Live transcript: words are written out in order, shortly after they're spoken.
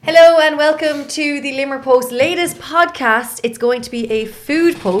Hello and welcome to the Limerick Post latest podcast. It's going to be a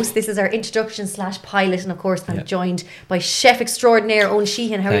food post. This is our introduction / pilot, and of course I'm joined by chef extraordinaire Owen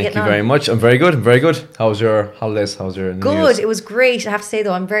Sheehan. How are you getting on? Thank you very much. I'm very good. I'm very good. How was your holidays? How was your New Year's? Good. It was great. I have to say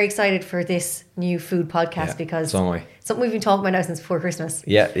though, I'm very excited for this new food podcast because so am I. Something we've been talking about now since before Christmas.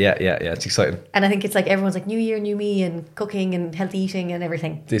 Yeah. It's exciting. And I think it's like everyone's like new year, new me, and cooking and healthy eating and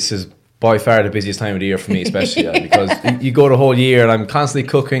everything. This is by far the busiest time of the year for me, especially because you go the whole year and I'm constantly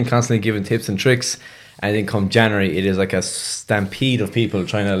cooking, constantly giving tips and tricks, and then come January it is like a stampede of people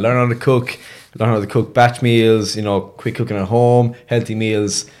trying to learn how to cook batch meals, quick cooking at home, healthy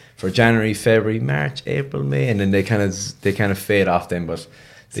meals for January, February, March, April, May, and then they kind of fade off then, but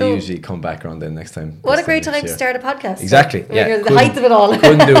they usually come back around then next time. What a great time to start a podcast. Exactly. You're the height of it all.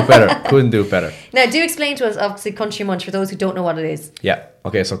 Couldn't do it better. Now, do explain to us, obviously, Country Munch, for those who don't know what it is. Yeah.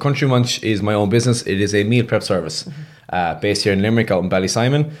 Okay, so Country Munch is my own business. It is a meal prep service based here in Limerick, out in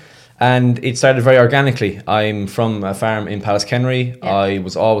Ballysimon. And it started very organically. I'm from a farm in Pallaskenry. Yeah. I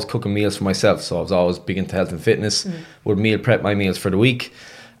was always cooking meals for myself, so I was always big into health and fitness, would meal prep my meals for the week.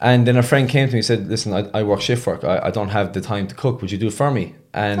 And then a friend came to me and said, listen, I work shift work. I don't have the time to cook. Would you do it for me?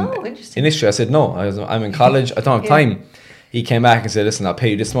 And initially I said, no, I'm in college. I don't have time. He came back and said, listen, I'll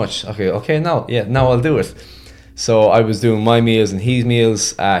pay you this much. Okay, now I'll do it. So I was doing my meals and his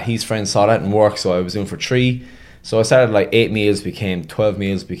meals. His friends saw that in work, so I was doing for 3. So I started like 8 meals, became 12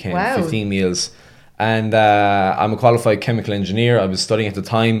 meals, became 15 meals. And I'm a qualified chemical engineer. I was studying at the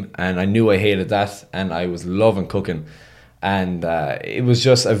time and I knew I hated that, and I was loving cooking. And it was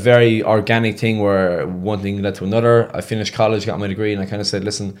just a very organic thing where one thing led to another. I finished college, got my degree, and I kind of said,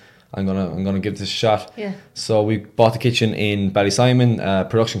 listen, I'm gonna give this a shot. Yeah. So we bought the kitchen in Ballysimon,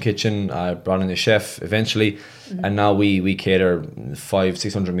 production kitchen. I brought in a chef eventually, and now we cater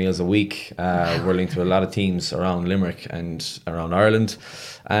 500-600 meals a week. We're linked to a lot of teams around Limerick and around Ireland,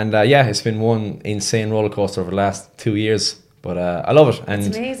 and it's been one insane roller coaster over the last 2 years. But I love it, and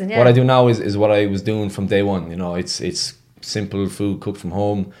it's amazing, what I do now is what I was doing from day one. It's simple food cooked from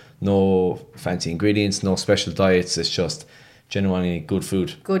home, no fancy ingredients, no special diets. It's just genuinely good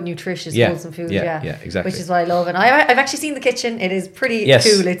food, good nutritious wholesome food. Yeah, exactly, which is what I love. And I've actually seen the kitchen. It is pretty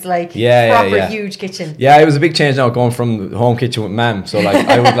cool. It's like proper huge kitchen. It was a big change now going from the home kitchen with mam. So like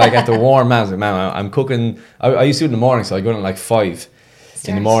I would like have to warn mam, I'm cooking. I used to do it in the morning, so I go in at like 5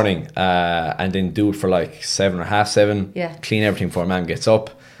 in the morning and then do it for like 7 or half 7. Clean everything before mam gets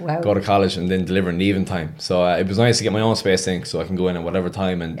up. Go to college and then deliver in the evening time. So it was nice to get my own space thing, so I can go in at whatever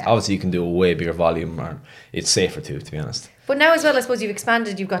time, and obviously you can do a way bigger volume, or it's safer to be honest. But now as well, I suppose you've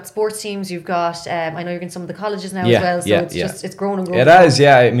expanded. You've got sports teams. You've got I know you're in some of the colleges now as well. So it's grown and grown. It has,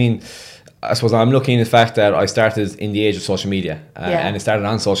 I mean, I suppose I'm looking at the fact that I started in the age of social media, and it started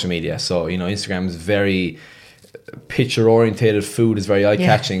on social media. So Instagram is very picture orientated. Food is very eye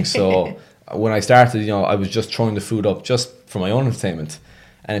catching. So when I started, I was just throwing the food up just for my own entertainment.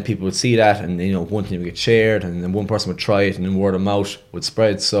 And then people would see that, and one thing would get shared, and then one person would try it, and then word of mouth would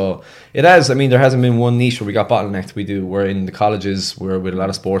spread. So it has. I mean, there hasn't been one niche where we got bottlenecked. We're in the colleges. We're with a lot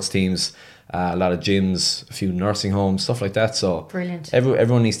of sports teams, a lot of gyms, a few nursing homes, stuff like that. So brilliant.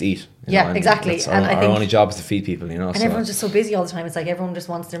 Everyone needs to eat. Exactly. And our only job is to feed people. And everyone's just so busy all the time. It's like everyone just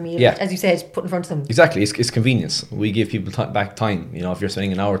wants their meal, as you said, put in front of them. Exactly. It's convenience. We give people back time. If you're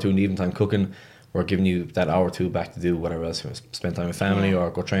spending an hour or two in the evening time cooking, we're giving you that hour or two back to do whatever else, spend time with family or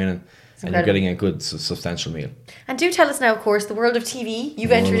go training, and you're getting a good substantial meal. And do tell us now, of course, the world of TV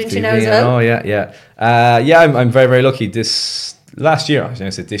you've entered into now as well. I'm very, very lucky. This last year, I was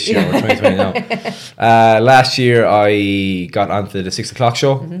going to say this year, we're 2020 now. Last year I got onto the 6 o'clock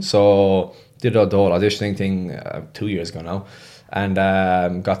show, so did the whole auditioning thing 2 years ago now. And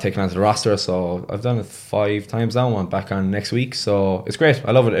got taken onto the roster, so I've done it 5 times now. I'm back on next week, so it's great.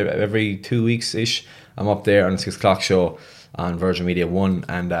 I love it. Every 2 weeks ish, I'm up there on the 6 o'clock show on Virgin Media 1,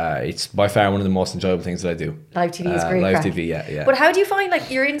 and it's by far one of the most enjoyable things that I do. Live TV is great. Live TV, yeah. But how do you find, like,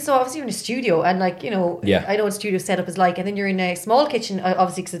 so obviously you're in a studio, and I know what studio setup is like, and then you're in a small kitchen,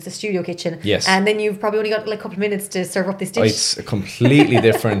 obviously because it's a studio kitchen. Yes. And then you've probably only got like a couple of minutes to serve up this dish. It's a completely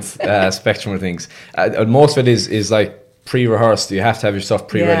different spectrum of things. Most of it is like pre-rehearsed. You have to have your stuff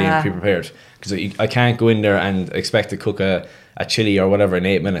pre-ready and pre-prepared, because I can't go in there and expect to cook a chili or whatever in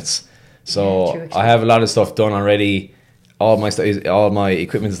 8 minutes. So I have a lot of stuff done already. All my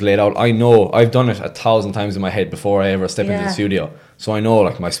equipment is laid out. I know I've done it 1,000 times in my head before I ever step into the studio. So I know,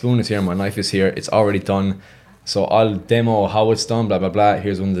 like, my spoon is here, my knife is here, it's already done. So I'll demo how it's done, blah, blah, blah.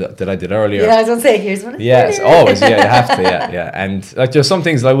 Here's one that I did earlier. Yeah, I was going to say, here's one. Yes, always, you have to, And like, there's some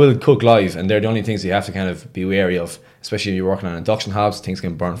things that I will cook live, and they're the only things you have to kind of be wary of, especially if you're working on induction hobs. Things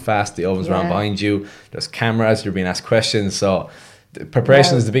can burn fast, the oven's around behind you, there's cameras, you're being asked questions. So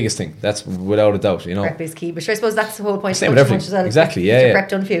Preparation Wow. is the biggest thing. That's without a doubt, you know. Prep is key. But sure, I suppose that's the whole point Same of with Country everything. Munch as well. Exactly, Get yeah, your yeah. prep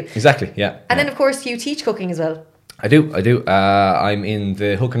done for you. Exactly, yeah. And yeah. then, of course, you teach cooking as well. I do. I'm in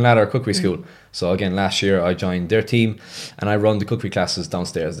the Hook and Ladder Cookery School. So again, last year I joined their team and I run the cookery classes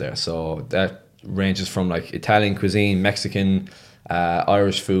downstairs there. So that ranges from like Italian cuisine, Mexican,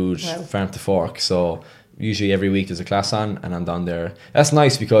 Irish food, Wow. farm to fork. So usually every week there's a class on and I'm down there. That's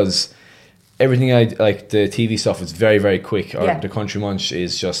nice because everything I like, the TV stuff is very, very quick, or Yeah. the Country Munch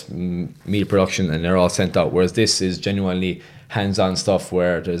is just meal production and they're all sent out. Whereas this is genuinely hands-on stuff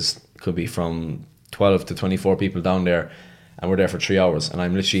where could be from 12 to 24 people down there and we're there for 3 hours and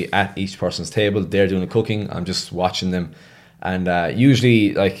I'm literally at each person's table. They're doing the cooking, I'm just watching them. And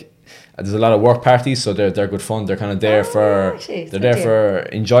usually like there's a lot of work parties, so they're good fun. They're kind of there actually, it's they're good there to for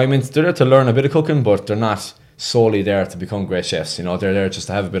enjoyment. They're there to learn a bit of cooking, but they're not solely there to become great chefs. You know, they're there just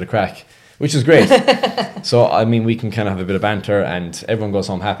to have a bit of crack, which is great. So I mean, we can kind of have a bit of banter, and everyone goes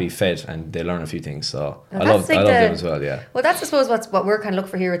home happy, fed, and they learn a few things. So Well, I love that's like them as well. Yeah. Well, that's I suppose what we're kind of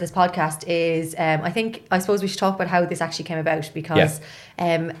looking for here with this podcast is I suppose we should talk about how this actually came about, because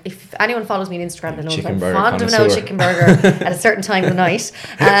if anyone follows me on Instagram, they'll know Chicken I'm burger fond of an old connoisseur. chicken burger at a certain time of the night,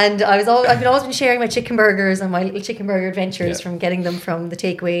 and I've always been sharing my chicken burgers and my little chicken burger adventures Yeah. from getting them from the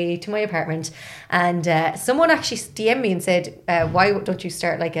takeaway to my apartment. And someone actually DM'd me and said, "Why don't you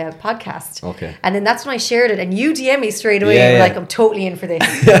start like a podcast?" Okay. And then that's when I shared it, and you DM me straight away. Yeah, and were yeah. like, "I'm totally in for this."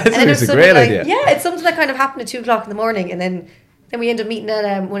 Yeah, And then it's a something great like- idea. Yeah, it's something that kind of happened at 2:00 in the morning, and then we end up meeting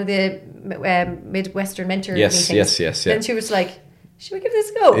at one of the Midwestern mentor Yes, meetings. yes, yeah. Then she was like, "Should we give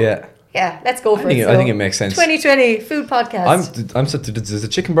this a go?" Yeah. Yeah, let's go for it. I think it makes sense. 2020 food podcast. I'm such. Does the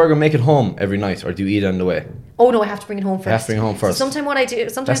chicken burger make it home every night, or do you eat it on the way? Oh no, I have to bring it home first. have to bring it home first. So sometimes what I do,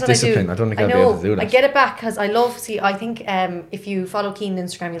 That's discipline. I don't think I'll be able to do that. I get it back because I love. See, I think if you follow Keen on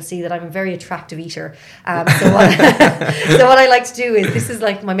Instagram, you'll see that I'm a very attractive eater. So what I like to do is, this is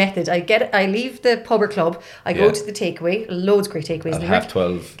like my method. I leave the pub or club. I go Yeah. to the takeaway. Loads of great takeaways. At in half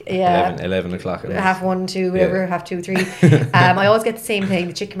Limerick. 12, Yeah. 11 o'clock. at night. Half 1, 2, whatever, Yeah. half 2, 3. I always get the same thing: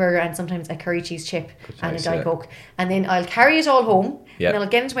 the chicken burger and sometimes a curry cheese chip and choice, a Diet yeah. Coke. And then I'll carry it all home. Yeah. And then I'll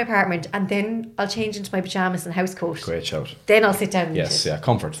get into my apartment, and then I'll change into my pajamas and house coat. Great shout. Then I'll sit down and eat Yes, it. yeah,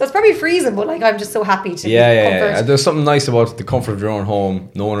 comfort. So it's probably freezing, but like I'm just so happy to Yeah. comfort. And there's something nice about the comfort of your own home,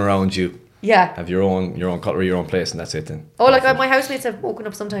 no one around you. Yeah. Have your own cutlery, your own place, and that's it then. Oh, like my housemates have woken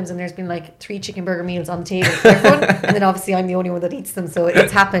up sometimes and there's been like 3 chicken burger meals on the table for everyone, and then obviously I'm the only one that eats them, so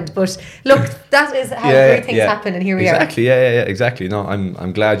it's happened. But look, that is how great things happen, and here we are. Exactly, yeah, exactly. No,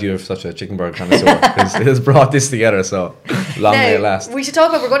 I'm glad you have such a chicken burger connoisseur, because it has brought this together. So long may it last. We should talk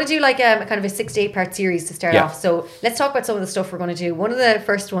about, we're going to do like a kind of a 6 to 8 part series to start Yeah. off. So let's talk about some of the stuff we're going to do. One of the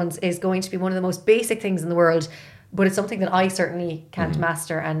first ones is going to be one of the most basic things in the world, but it's something that I certainly can't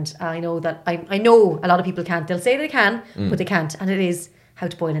master, and I know that I know a lot of people can't. They'll say they can, but they can't, and it is how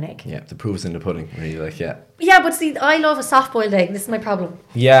to boil an egg. Yeah, the proof's in the pudding. Really, like Yeah, but see, I love a soft boiled egg. This is my problem.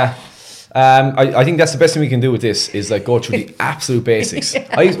 Yeah. I think that's the best thing we can do with this is like go through the absolute basics.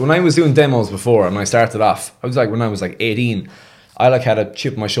 When I was doing demos before and I started off, I was like, when I was like 18, I like had a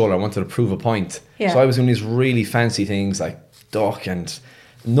chip on my shoulder. I wanted to prove a point. Yeah. So I was doing these really fancy things like duck, and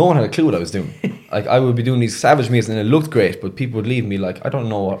no one had a clue what I was doing. Like I would be doing these savage meals and it looked great, but people would leave me like, I don't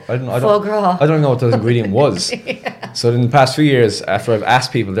know Foie gras. I don't know what the ingredient was. So in the past few years, after I've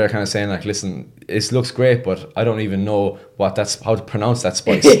asked people, they're kind of saying like, listen, this looks great, but I don't even know how to pronounce that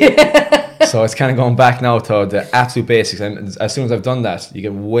spice. So it's kind of going back now to the absolute basics, and as soon as I've done that, you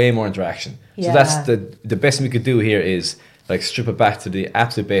get way more interaction. Yeah. So that's the best thing we could do here is like strip it back to the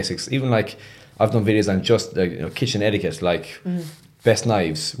absolute basics. Even like I've done videos on just kitchen etiquette, like best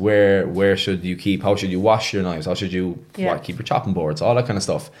knives, where should you keep, how should you wash your knives, how should you keep your chopping boards, all that kind of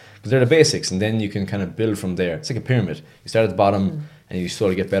stuff, because they're the basics, and then you can kind of build from there. It's like a pyramid. You start at the bottom and you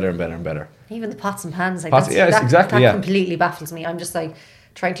slowly get better and better and better. Even the pots and pans, like Pots, that yeah. completely baffles me. I'm just like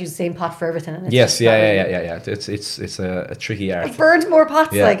trying to use the same pot for everything. And it's Yes, just not really- yeah. It's a tricky art. I've burned more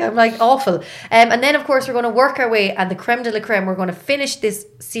pots, Yeah. like I'm like awful. And then of course we're going to work our way, and the creme de la creme, we're going to finish this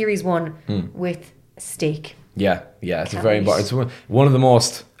series 1 with steak. Yeah, it's Can't very wait. important. It's one of the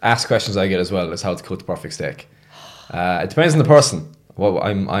most asked questions I get as well is how to cook the perfect steak. It depends on the person. Well,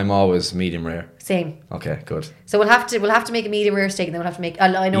 I'm always medium rare. Same. Okay, good. So we'll have to make a medium rare steak, and then we'll have to make.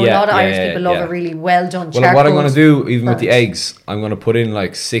 I know a Yeah, lot of yeah, Irish yeah, people love yeah. a really well done. Well, what I'm going to do, even with the burnt. eggs, I'm going to put in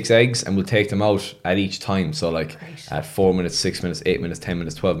like 6 eggs, and we'll take them out at each time. So like Great. at 4 minutes, 6 minutes, 8 minutes, 10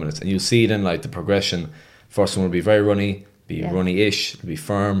 minutes, 12 minutes, and you'll see then like the progression. First one will be very runny, Yeah. runny-ish, it'll be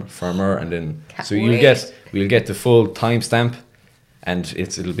firmer, and then Can't so wait. we'll get the full timestamp, and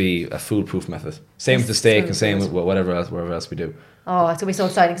it'll be a foolproof method. Same with the steak, and same with whatever else we do. Oh, it's going to be so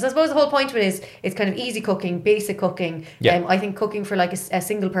exciting. Because I suppose the whole point of it is it's kind of easy cooking, basic cooking. Yeah. I think cooking for like a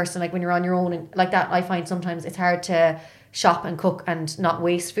single person, like when you're on your own and like that, I find sometimes it's hard to shop and cook and not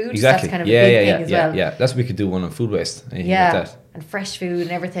waste food. Exactly. So that's kind of a big thing as well. Yeah, that's what we could do one on food waste. Anything Yeah, like that. and fresh food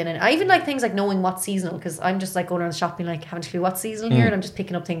and everything. And I even like things like knowing what's seasonal, because I'm just like going around shopping like having to clue what's seasonal here, and I'm just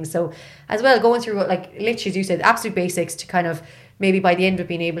picking up things. So as well, going through like literally as you said, absolute basics to kind of maybe by the end of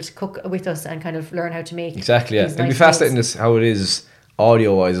being able to cook with us and kind of learn how to make Exactly, yeah. these It'll be nice fascinating meals. this how it is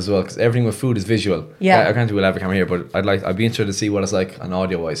audio wise as well, because everything with food is visual. Yeah. I can't do a live camera here, but I'd be interested to see what it's like on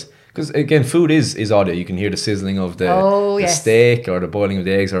audio wise, because again, food is audio. You can hear the sizzling of the steak, or the boiling of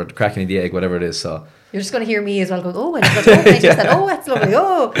the eggs, or the cracking of the egg, whatever it is. So You're just going to hear me as well going, oh, and it's like, oh, just that, oh, that's lovely,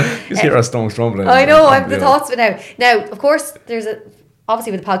 oh. just hear our stones rumbling. I know, I have the thoughts of it now. Now, of course,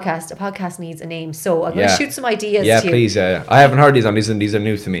 obviously with a podcast needs a name, so I'm going to shoot some ideas Yeah, to you. please, yeah. I haven't heard these on these, and these are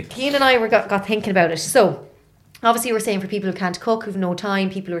new to me. Cian and I got thinking about it. So, obviously we're saying for people who can't cook, who've no time,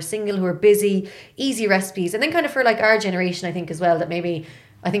 people who are single, who are busy, easy recipes, and then kind of for like our generation, I think as well, that maybe,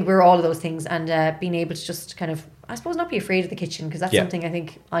 I think we're all of those things, and being able to just kind of, I suppose, not be afraid of the kitchen, because that's something I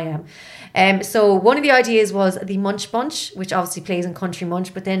think I am. So one of the ideas was the Munch Bunch, which obviously plays in Country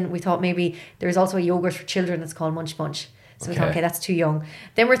Munch, but then we thought maybe there's also a yogurt for children that's called Munch Bunch. So we thought, okay, that's too young.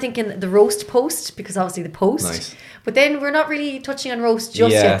 Then we're thinking the Roast Post, because obviously the post. Nice. But then we're not really touching on roast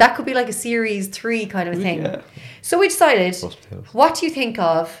just yet. That could be like a series 3 kind of a thing. Yeah. So we decided, what do you think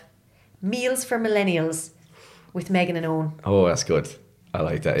of Meals for Millennials with Megan and Owen? Oh, that's good. I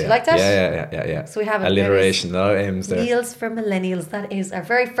like that. Yeah. Do you like that? Yeah. So we have alliteration. There are M's there. Meals for Millennials. That is our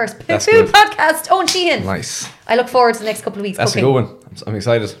very first food podcast. Owen Sheehan. Nice. I look forward to the next couple of weeks. That's cooking. a good one. I'm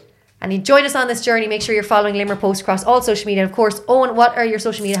excited. And you join us on this journey. Make sure you're following Limerick Post across all social media. And of course, Owen, what are your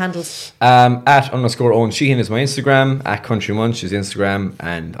social media handles? @_Owen Sheehan is my Instagram. @Country Munch is Instagram,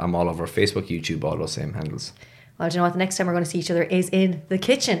 and I'm all over Facebook, YouTube, all those same handles. Well, do you know what? The next time we're going to see each other is in the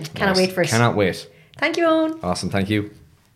kitchen. Cannot wait for it. Cannot wait. Thank you, Owen. Awesome. Thank you.